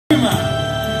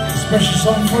special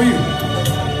song for you.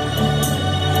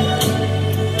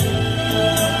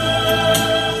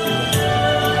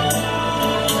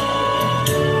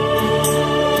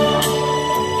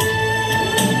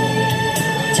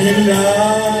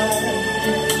 Tonight,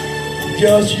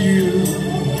 just you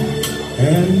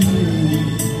and me.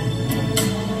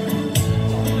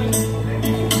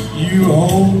 You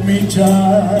hold me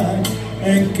tight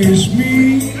and kiss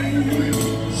me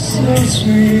so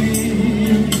sweet.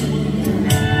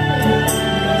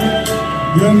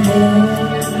 The moon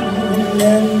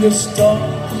and the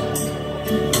stars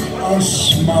are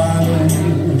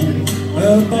smiling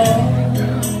above,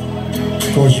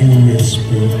 'cause you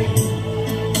whisper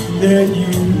that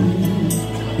you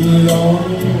love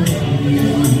me.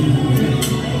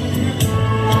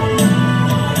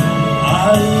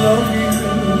 I love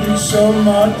you so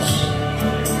much,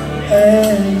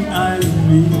 and I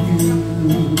need you.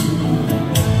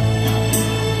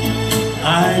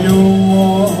 I don't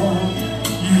want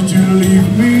you to leave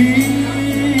me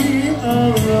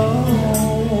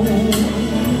alone.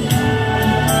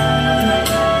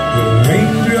 The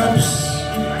raindrops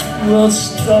will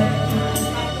stop,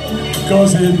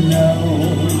 'cause it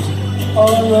knows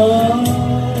all alone.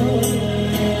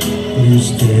 Please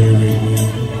stay with me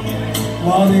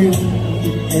while you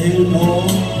in all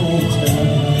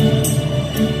time.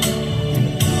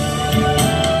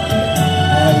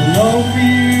 I love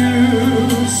you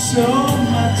so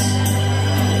much,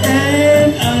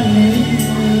 and I need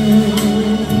you.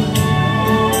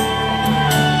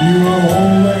 You will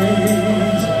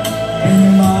always be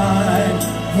mine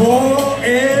forevermore.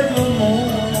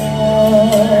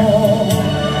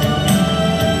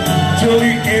 Till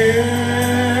the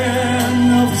end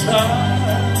of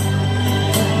time,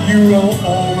 you will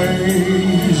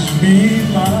always be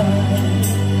mine.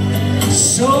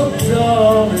 So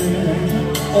darling,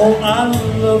 oh I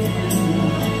love you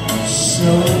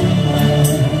so much.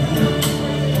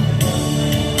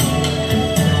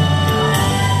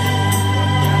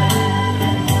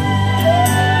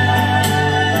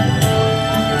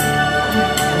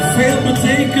 Veel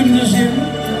betekent de zin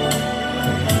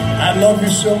I love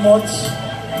you so much.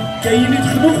 Kan je niet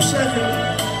genoeg zeggen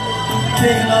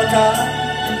tegen elkaar?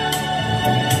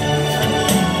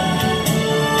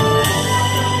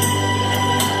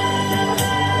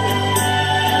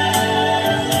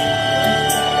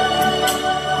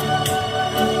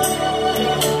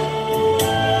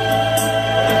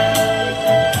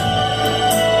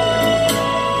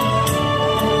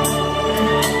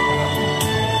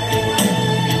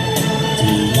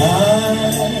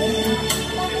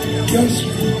 Just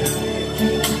you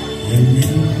and me.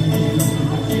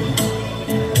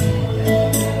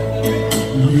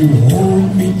 You hold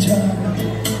me tight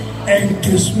and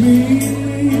kiss me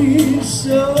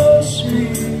so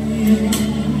sweet.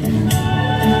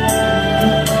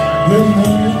 The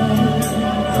moon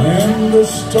and the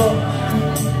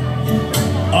stars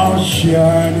are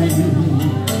shining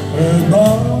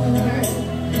above,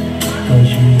 'cause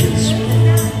you whisper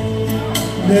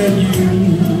that you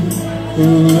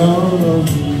love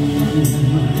me.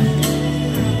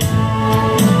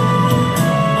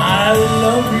 I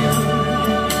love you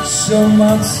so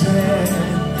much, and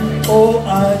oh I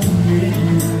need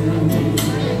you.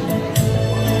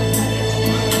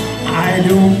 I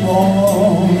don't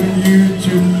want you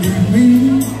to leave me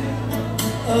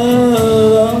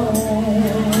alone.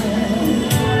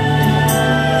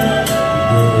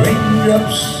 The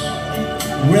raindrops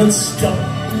will stop,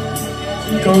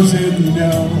 'cause it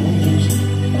knows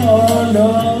oh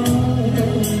no.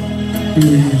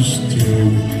 Please stay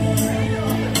with me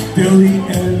till the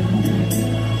end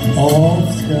of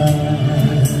time.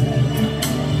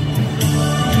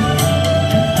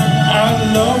 I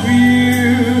love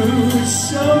you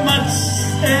so much,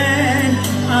 and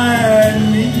I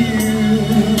need you.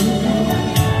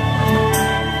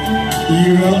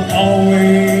 You will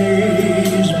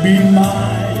always be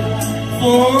mine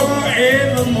forevermore.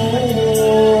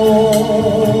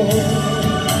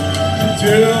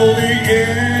 Till the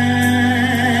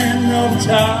end of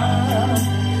time,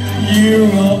 you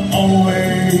will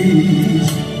always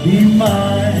be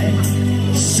mine.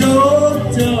 So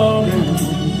darling,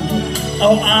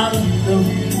 oh I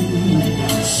love you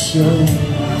so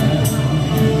much.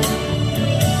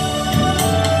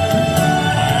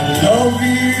 I love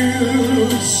you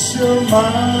so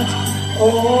much,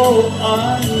 oh I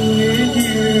need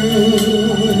you.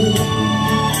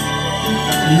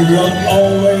 You will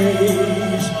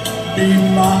always be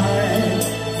mine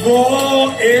forevermore.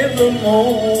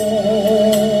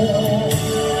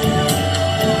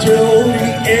 Till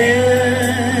the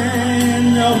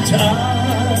end of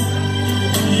time,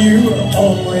 you will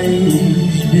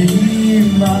always be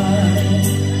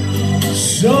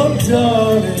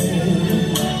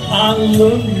darling, I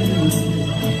love you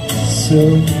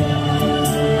so much.